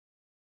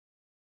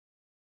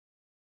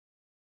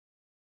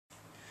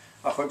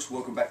Hi folks,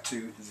 welcome back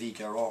to the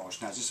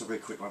garage. Now this is a very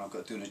quick one. I've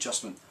got to do an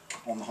adjustment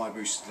on the high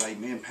boost today.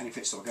 Me and Penny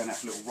Pitstop are going out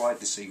for a little ride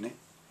this evening.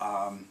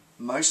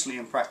 Mostly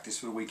in practice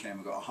for the weekend.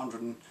 We've got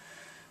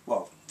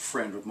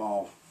 300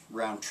 mile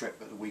round trip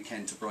at the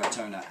weekend to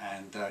Brightona,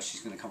 and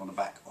she's going to come on the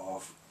back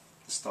of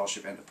the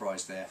Starship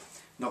Enterprise there.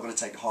 Not going to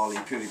take the Harley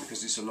purely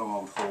because it's a long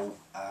old haul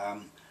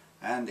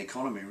and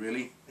economy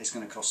really. It's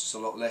going to cost us a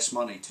lot less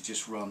money to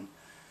just run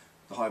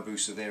the high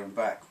booster there and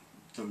back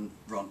than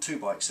run two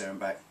bikes there and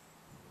back.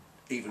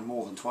 Even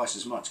more than twice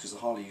as much because the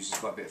Harley uses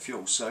quite a bit of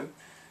fuel. So going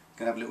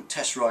to have a little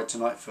test ride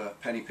tonight for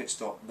Penny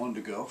Pitstop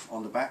Wonder Girl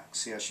on the back,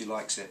 see how she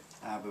likes it.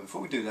 But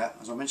before we do that,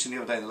 as I mentioned the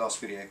other day in the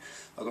last video,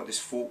 I've got this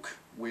fork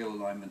wheel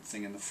alignment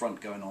thing in the front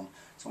going on.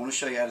 So I want to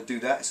show you how to do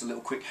that. It's a little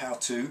quick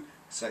how-to.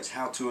 So it's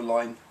how to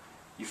align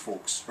your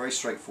forks. Very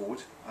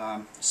straightforward.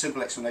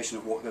 Simple explanation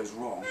of what goes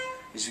wrong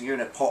is if you're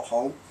in a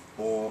pothole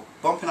or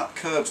bumping up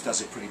curbs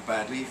does it pretty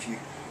badly. If you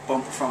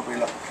bump the front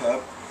wheel up a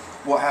curb,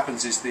 what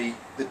happens is the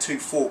two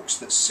forks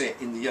that sit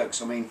in the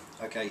yokes,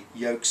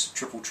 yokes,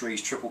 triple trees,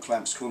 triple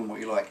clamps, call them what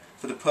you like.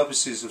 For the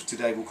purposes of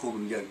today we'll call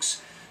them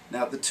yokes.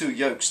 Now the two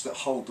yokes that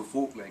hold the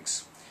fork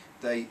legs,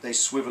 they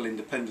swivel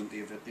independently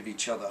of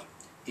each other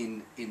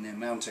in their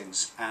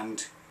mountings,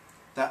 and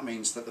that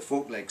means that the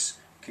fork legs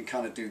can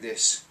kind of do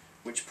this,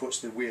 which puts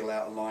the wheel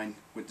out of line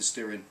with the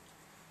steering.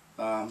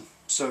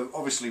 So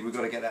obviously we've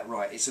got to get that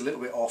right. It's a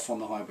little bit off on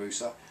the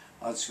Hayabusa.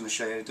 I'm just going to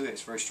show you how to do it.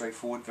 It's very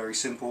straightforward, very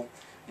simple.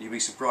 And you'll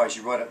be surprised,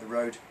 you ride up the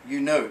road, you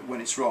know it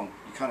when it's wrong,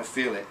 you kind of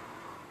feel it,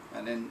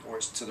 and then, or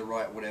it's to the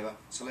right or whatever.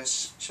 So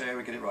let's show you how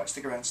we get it right.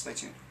 Stick around, stay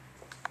tuned.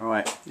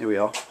 Alright, here we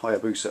are,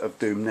 Hayabusa of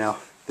Doom now.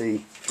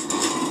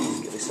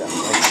 Let's get this out of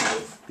the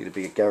way. Need a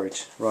bigger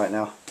garage. Right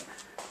now,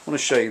 I want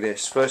to show you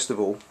this. First of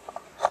all,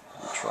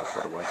 I'll try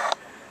it away.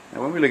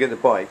 Now when we look at the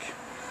bike,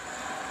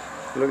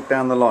 look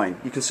down the line,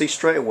 you can see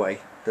straight away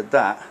that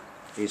that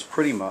is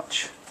pretty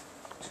much,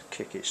 just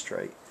kick it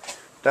straight,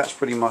 that's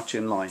pretty much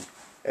in line.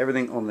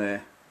 Everything on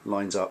there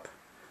lines up.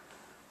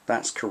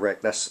 That's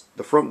correct. That's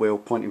the front wheel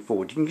pointing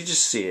forward. You can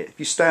just see it. If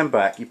you stand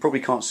back, you probably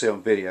can't see it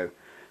on video.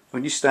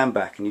 When you stand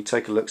back and you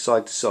take a look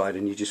side to side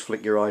and you just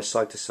flick your eyes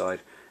side to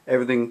side,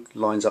 everything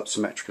lines up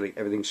symmetrically,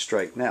 everything's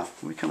straight. Now,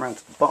 when we come around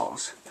to the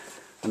bars,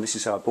 and this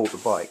is how I bought the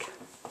bike,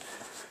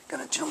 I'm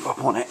going to jump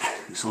up on it.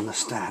 It's on the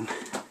stand.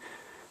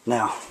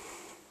 Now,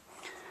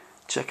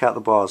 check out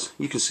the bars.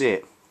 You can see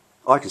it.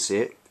 I can see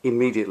it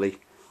immediately.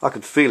 I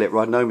could feel it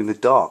riding home in the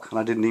dark and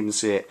I didn't even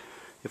see it.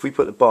 If we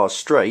put the bars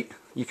straight,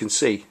 you can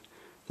see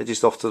they're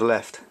just off to the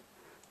left.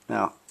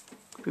 Now,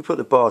 if we put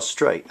the bars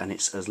straight and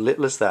it's as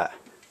little as that,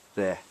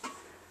 there,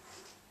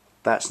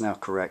 that's now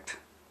correct.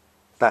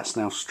 That's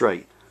now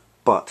straight.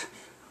 But,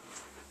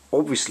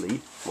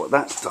 obviously, what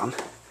that's done,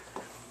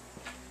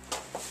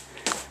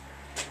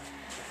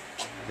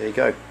 there you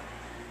go,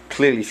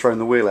 clearly thrown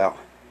the wheel out.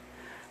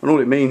 And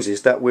all it means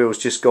is that wheel's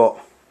just got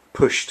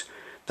pushed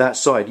that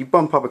side. You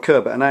bump up a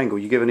curb at an angle,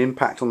 you give an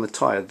impact on the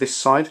tyre this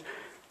side,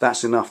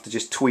 that's enough to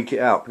just tweak it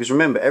out. Because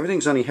remember,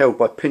 everything's only held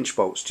by pinch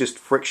bolts, just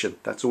friction,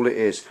 that's all it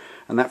is.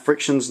 And that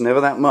friction's never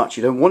that much.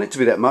 You don't want it to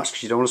be that much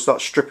because you don't want to start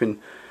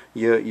stripping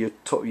your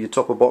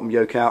top or bottom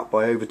yoke out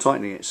by over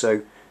tightening it.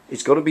 So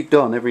it's got to be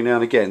done every now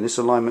and again. This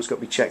alignment's got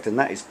to be checked, and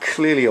that is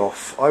clearly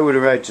off. I would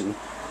imagine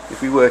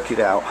if we work it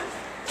out.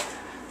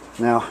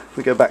 Now, if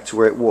we go back to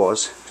where it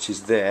was, which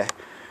is there,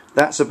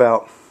 that's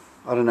about,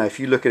 I don't know, if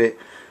you look at it,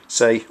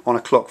 say on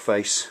a clock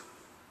face,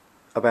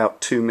 about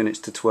 2 minutes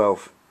to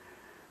 12,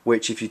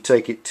 which if you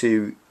take it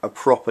to a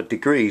proper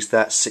degrees,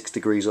 that's 6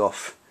 degrees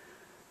off,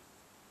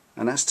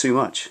 and that's too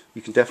much.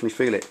 You can definitely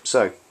feel it.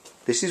 So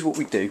this is what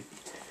we do.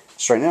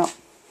 Straighten out,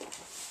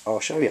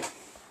 I'll show you.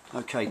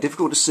 Okay,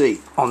 difficult to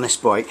see on this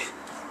bike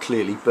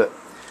clearly, but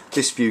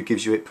this view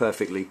gives you it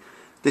perfectly.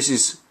 This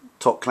is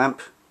top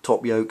clamp,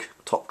 top yoke,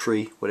 top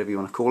tree, whatever you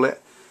want to call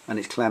it, and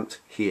it's clamped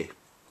here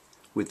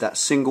with that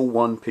single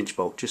one pinch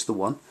bolt, just the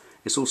one.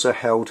 It's also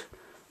held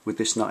with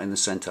this nut in the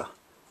centre.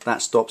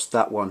 That stops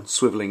that one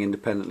swivelling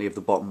independently of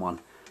the bottom one.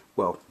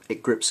 Well,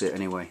 it grips it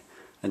anyway.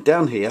 And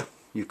down here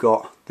you've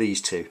got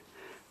these two.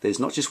 There's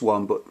not just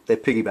one, but they're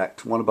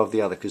piggybacked one above the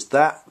other, because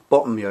that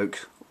bottom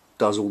yoke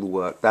does all the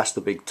work. That's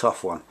the big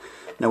tough one.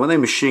 Now when they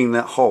machine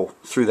that hole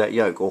through that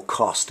yoke, or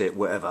cast it,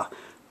 whatever,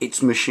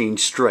 it's machined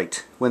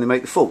straight. When they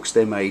make the forks,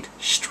 they're made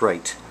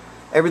straight.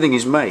 Everything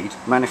is made,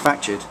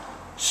 manufactured,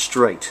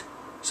 straight.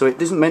 So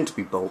it isn't meant to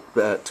be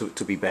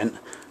to be bent,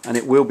 and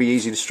it will be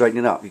easy to straighten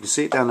it up. You can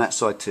see it down that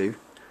side too.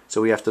 So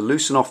we have to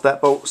loosen off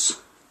that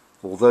bolts,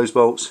 or those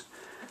bolts.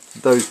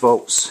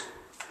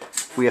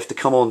 We have to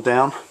come on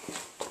down.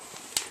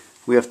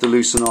 We have to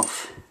loosen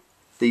off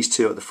these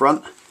two at the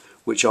front,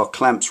 which are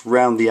clamps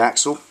round the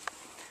axle.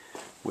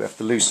 We have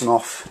to loosen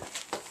off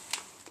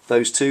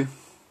those two,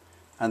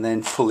 and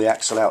then pull the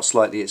axle out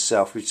slightly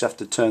itself. We just have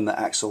to turn the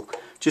axle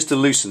just to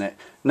loosen it.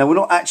 Now we're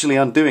not actually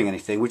undoing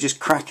anything, we're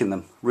just cracking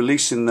them,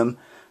 releasing them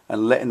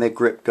and letting their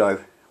grip go.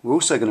 We're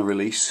also going to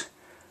release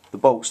the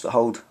bolts that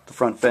hold the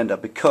front fender,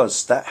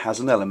 because that has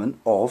an element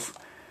of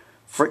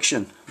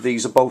friction.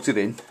 These are bolted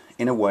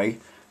in a way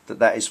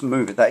that is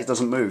moving, that it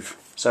doesn't move.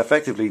 So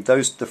effectively,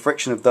 the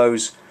friction of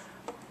those,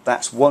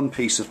 that's one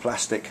piece of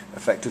plastic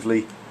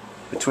effectively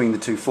between the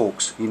two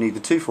forks. You need the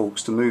two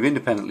forks to move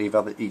independently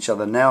of each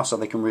other now so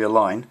they can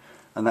realign,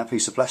 and that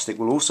piece of plastic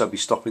will also be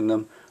stopping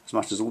them as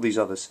much as all these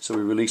others. So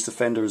we release the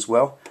fender as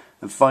well,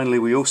 and finally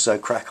we also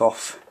crack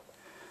off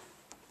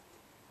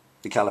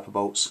the caliper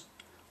bolts.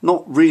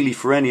 Not really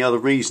for any other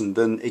reason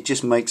than it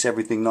just makes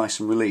everything nice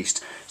and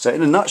released. So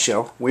in a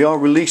nutshell, we are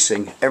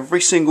releasing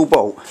every single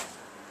bolt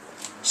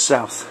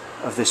south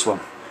of this one.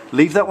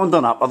 Leave that one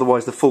done up,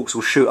 otherwise the forks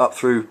will shoot up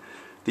through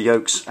the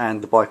yokes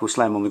and the bike will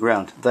slam on the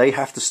ground. They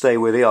have to stay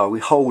where they are.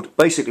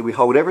 Basically we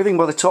hold everything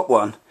by the top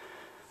one,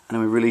 and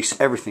then we release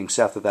everything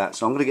south of that.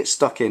 So I'm going to get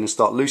stuck in and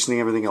start loosening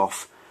everything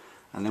off,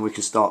 and then we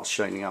can start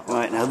straightening up.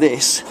 Right, now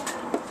this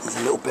is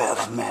a little bit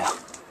of a mare.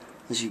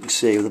 As you can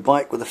see, with a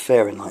bike with a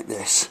fairing like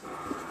this,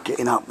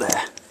 getting up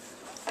there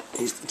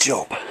is the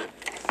job.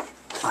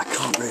 I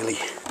can't really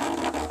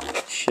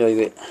show you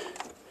it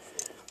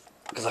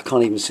because I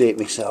can't even see it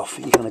myself.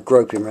 You're kind of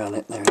groping around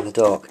it there in the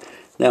dark.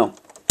 Now,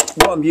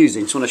 what I'm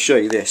using, just want to show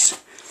you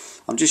this.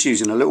 I'm just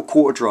using a little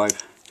quarter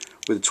drive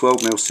with a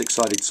 12mm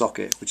six-sided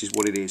socket, which is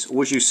what it is.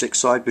 Always use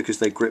six-side because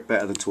they grip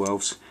better than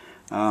 12s.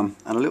 And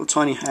a little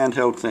tiny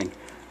handheld thing,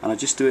 and I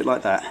just do it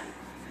like that.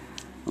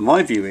 And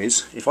my view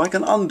is, if I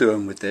can undo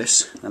them with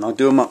this, then I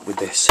do them up with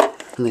this,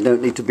 and they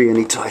don't need to be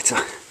any tighter.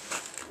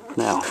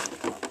 Now,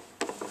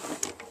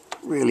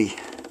 really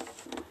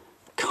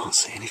can't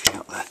see anything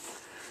up there.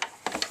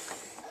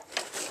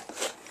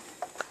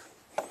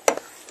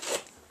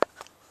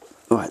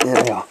 Right,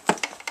 there they are.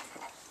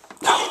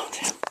 Oh,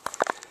 dear.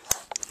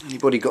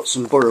 Anybody got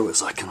some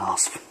borrowers I can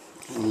ask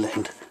and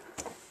lend?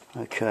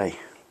 Okay.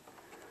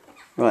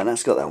 Right,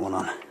 that's got that one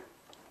on.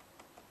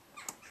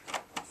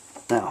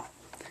 Now,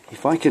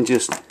 if I can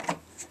just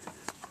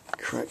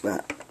crack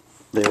that.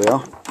 There we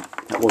are.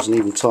 That wasn't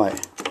even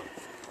tight.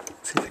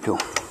 Typical.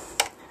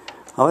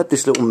 I've had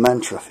this little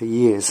mantra for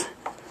years,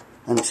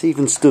 and it's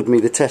even stood me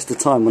the test of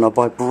time when I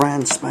buy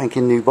brand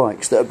spanking new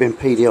bikes that have been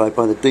PDI'd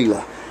by the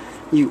dealer.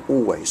 You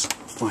always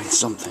find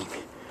something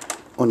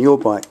on your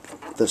bike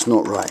that's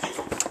not right.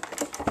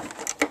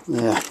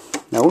 There.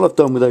 Now all I've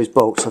done with those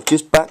bolts, I've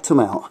just backed them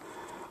out,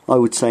 I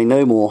would say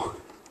no more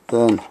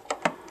than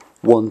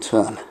one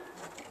turn.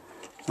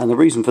 And the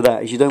reason for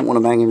that is you don't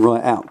want them hanging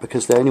right out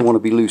because they only want to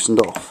be loosened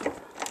off.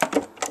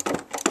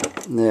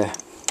 There.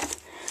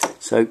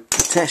 So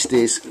the test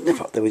is,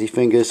 nip up there with your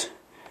fingers.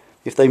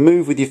 If they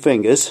move with your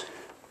fingers,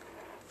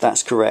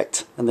 that's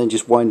correct, and then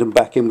just wind them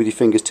back in with your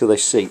fingers till they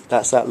seat.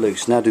 That's that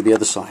loose. Now do the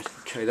other side.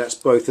 Okay, that's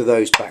both of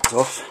those backed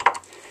off.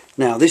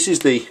 Now these are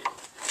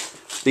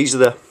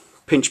the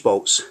pinch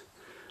bolts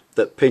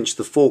that pinch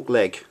the fork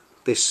leg,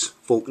 this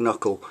fork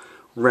knuckle,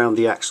 round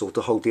the axle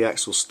to hold the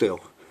axle still.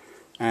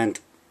 And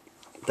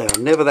they are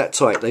never that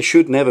tight. They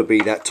should never be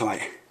that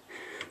tight,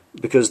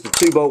 because the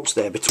two bolts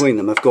there between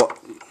them have got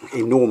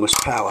enormous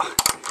power,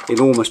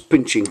 enormous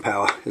pinching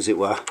power as it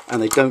were,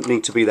 and they don't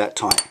need to be that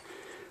tight.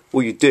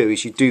 All you do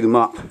is you do them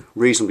up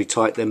reasonably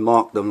tight, then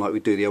mark them like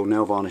we do the old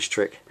nail varnish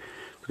trick.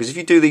 Because if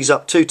you do these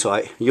up too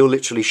tight, you'll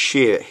literally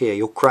shear it here,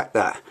 you'll crack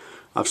that.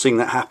 I've seen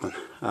that happen,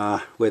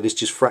 where there's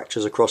just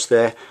fractures across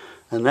there,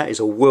 and that is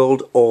a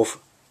world of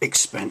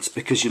expense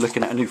because you're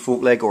looking at a new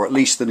fork leg, or at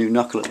least the new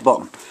knuckle at the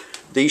bottom.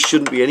 These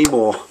shouldn't be any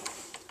more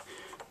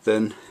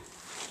than,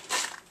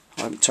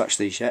 I haven't touched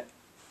these yet,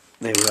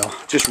 there we are,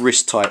 just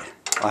wrist tight.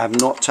 I have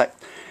not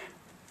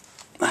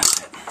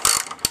that's it.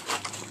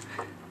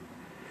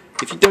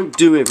 If you don't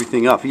do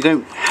everything up, you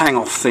don't hang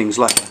off things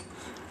like an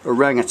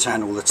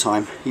orangutan all the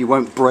time, you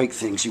won't break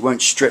things, you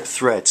won't strip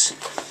threads.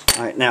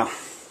 Right, now,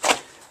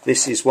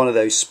 this is one of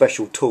those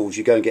special tools.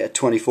 You go and get a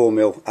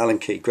 24mm Allen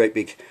key, great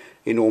big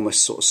enormous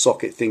sort of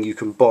socket thing you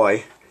can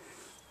buy,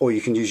 or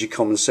you can use your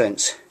common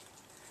sense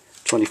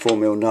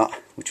 24mm nut,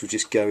 which will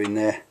just go in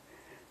there.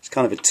 It's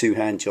kind of a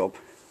two-hand job,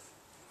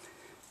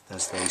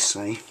 as they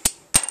say,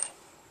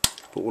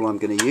 but all I'm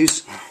going to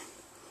use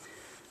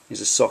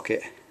is a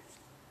socket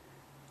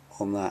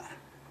on that.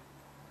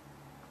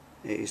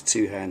 It is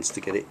two hands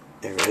to get it.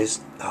 There it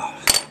is.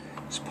 Oh,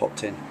 it's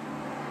popped in.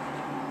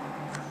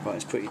 Right,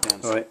 let's put it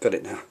down. Alright, got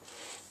it now.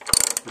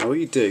 Now what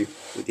you do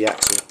with the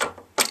axle,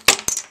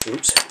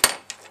 oops,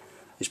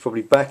 is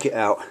probably back it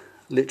out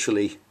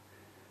literally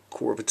a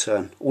quarter of a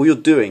turn. All you're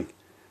doing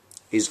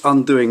is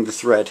undoing the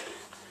thread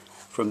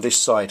from this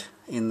side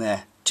in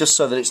there, just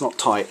so that it's not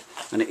tight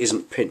and it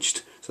isn't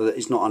pinched, so that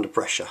it's not under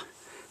pressure.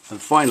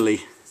 And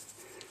finally,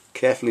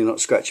 carefully not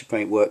scratch your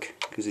paintwork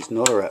because it's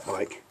not a rat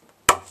bike.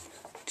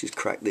 Just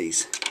crack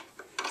these,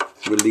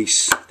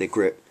 release the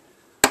grip.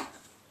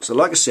 So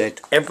like I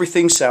said,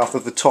 everything south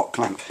of the top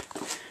clamp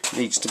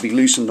needs to be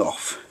loosened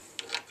off.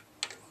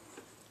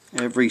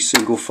 Every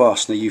single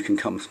fastener you can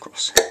come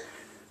across.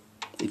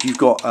 If you've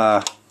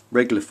got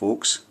regular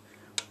forks,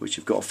 which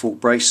have got a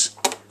fork brace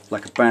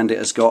like a Bandit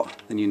has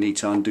got, then you need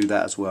to undo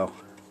that as well.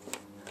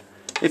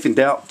 If in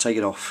doubt, take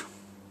it off.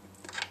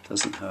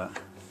 Doesn't hurt.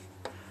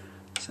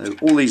 So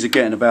all these are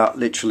getting about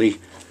literally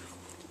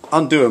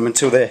undo them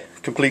until they're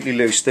completely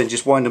loose, then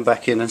just wind them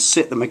back in and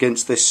sit them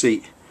against this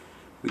seat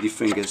with your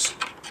fingers,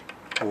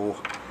 or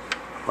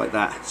like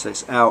that. So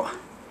it's out,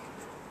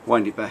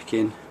 wind it back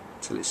in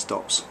till it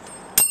stops.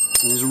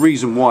 And there's a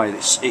reason why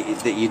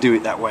that you do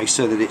it that way,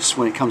 so that it's,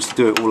 when it comes to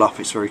do it all up,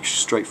 it's very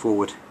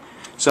straightforward.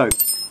 So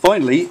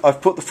finally,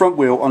 I've put the front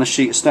wheel on a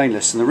sheet of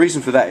stainless, and the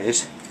reason for that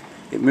is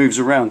it moves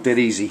around dead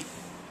easy.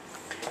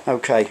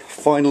 Okay,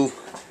 final,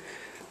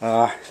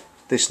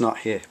 this nut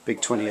here,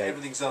 big 28.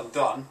 Everything's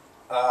undone.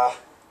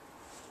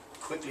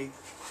 Quickly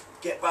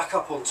get back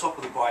up on top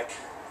of the bike.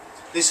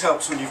 This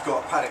helps when you've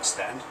got a paddock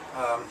stand,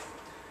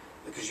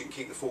 because you can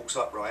keep the forks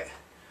upright.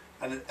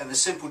 And the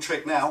simple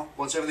trick now,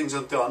 once everything's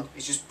undone,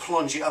 is just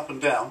plunge it up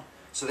and down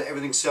so that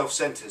everything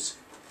self-centers.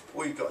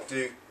 All you've got to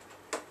do,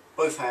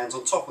 both hands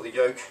on top of the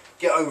yoke,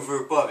 get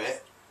over above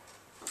it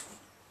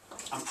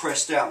and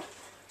press down.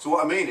 So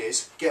what I mean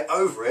is, get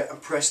over it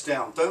and press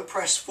down. Don't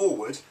press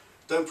forward,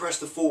 don't press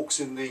the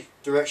forks in the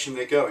direction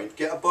they're going.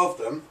 Get above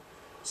them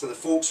so the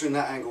forks are in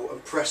that angle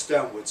and press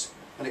downwards,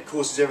 and it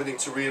causes everything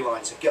to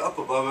realign. So get up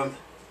above them,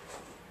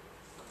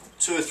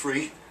 2 or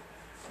 3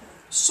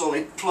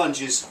 solid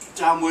plunges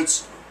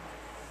downwards.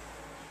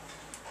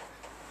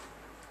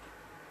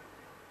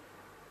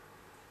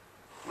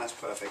 And that's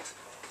perfect.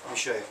 Let me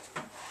show you.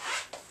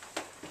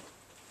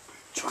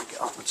 Try and get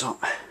up the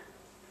top.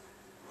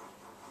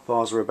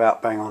 Bars are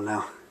about bang on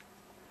now.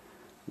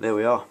 There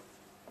we are.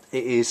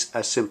 It is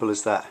as simple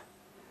as that.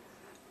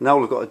 Now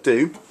all I've got to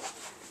do,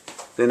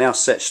 they're now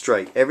set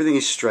straight. Everything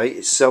is straight,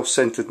 it's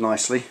self-centered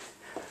nicely.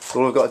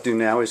 All I've got to do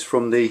now is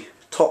from the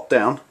top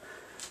down,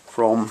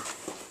 from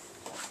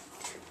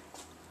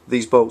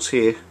these bolts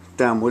here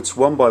downwards,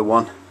 one by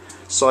one,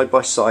 side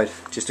by side,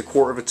 just a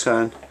quarter of a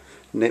turn,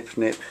 nip,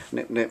 nip,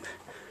 nip, nip,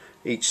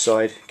 each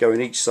side, going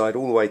each side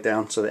all the way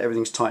down so that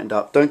everything's tightened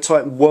up. Don't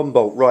tighten one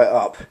bolt right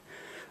up,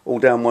 all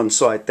down one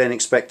side, then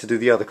expect to do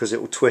the other, because it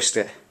will twist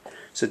it.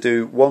 So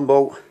do one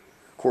bolt,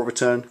 quarter of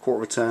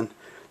a turn,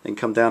 then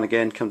come down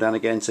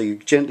again, so you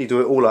gently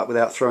do it all up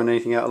without throwing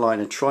anything out of line,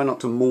 and try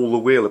not to maul the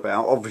wheel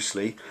about,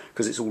 obviously,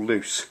 because it's all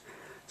loose.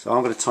 So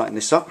I'm going to tighten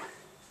this up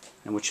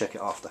and we'll check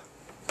it after.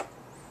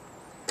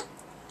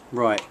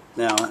 Right,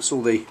 now that's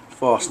all the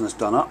fasteners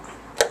done up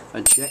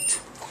and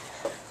checked.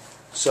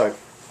 So,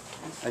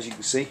 as you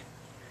can see,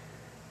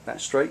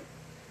 that's straight,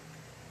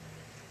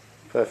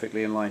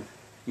 perfectly in line.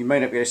 You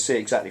may not be able to see it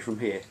exactly from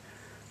here,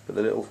 but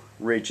the little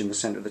ridge in the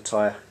centre of the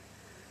tyre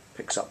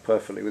picks up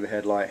perfectly with the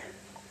headlight.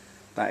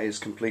 That is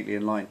completely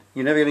in line.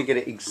 You're never going to get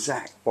it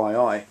exact by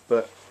eye,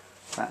 but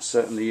that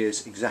certainly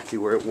is exactly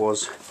where it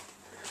was.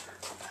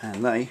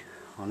 And they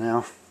are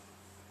now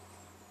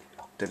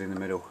dead in the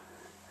middle.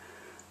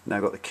 Now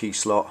got the key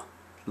slot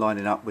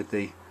lining up with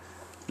the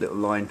little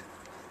line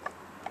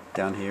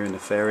down here in the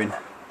fairing,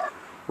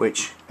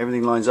 which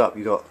everything lines up.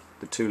 You've got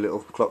the 2 little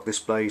clock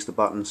displays, the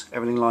buttons,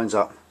 everything lines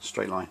up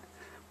straight line,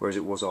 whereas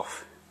it was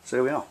off. So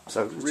there we are.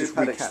 So rear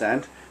paddock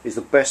stand is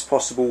the best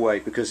possible way,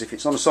 because if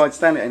it's on a side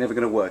stand, it ain't never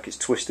going to work. It's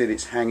twisted,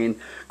 it's hanging,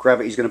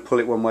 gravity's going to pull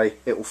it one way,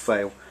 it will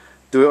fail.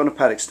 Do it on a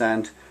paddock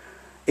stand.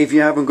 If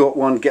you haven't got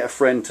one, get a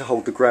friend to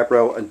hold the grab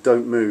rail and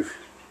don't move.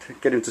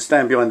 Get him to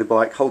stand behind the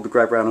bike, hold the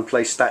grab rail and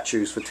play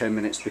statues for 10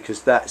 minutes,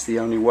 because that's the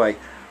only way.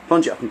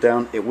 Plunge it up and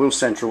down, it will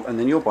central, and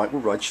then your bike will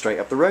ride straight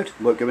up the road,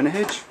 won't go in a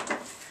hedge.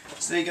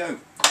 So there you go.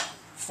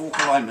 Fork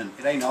alignment.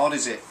 It ain't hard,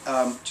 is it?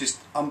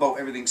 Just unbolt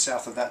everything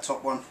south of that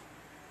top one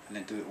and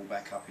then do it all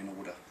back up in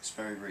order. It's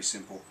very, very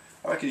simple.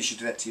 I reckon you should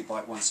do that to your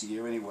bike once a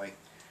year anyway.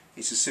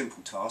 It's a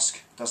simple task,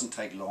 doesn't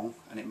take long,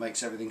 and it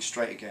makes everything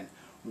straight again.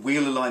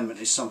 Wheel alignment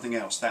is something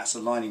else. That's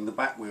aligning the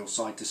back wheel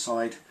side to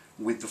side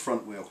with the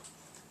front wheel.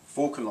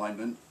 Fork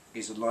alignment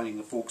is aligning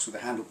the forks with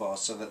the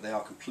handlebars so that they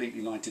are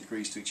completely 90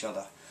 degrees to each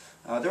other.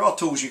 There are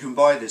tools you can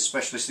buy, there's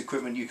specialist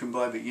equipment you can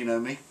buy, but you know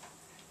me,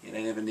 it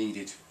ain't never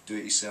needed. Do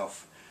it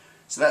yourself.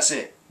 So that's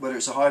it. Whether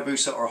it's a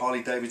Hayabusa or a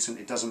Harley Davidson,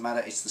 it doesn't matter.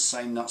 It's the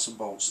same nuts and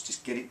bolts.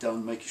 Just get it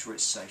done, making sure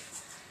it's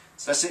safe.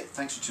 So that's it.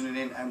 Thanks for tuning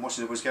in and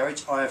watching Delboy's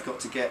Garage. I have got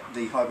to get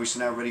the Hayabusa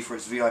now ready for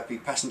its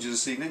VIP passengers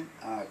this evening.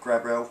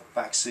 Grab rail,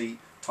 back seat,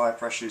 tyre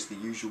pressures, the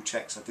usual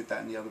checks. I did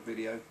that in the other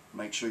video.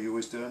 Make sure you're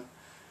always doing.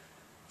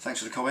 Thanks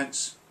for the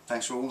comments.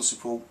 Thanks for all the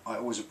support. I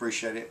always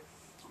appreciate it.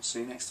 I'll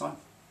see you next time.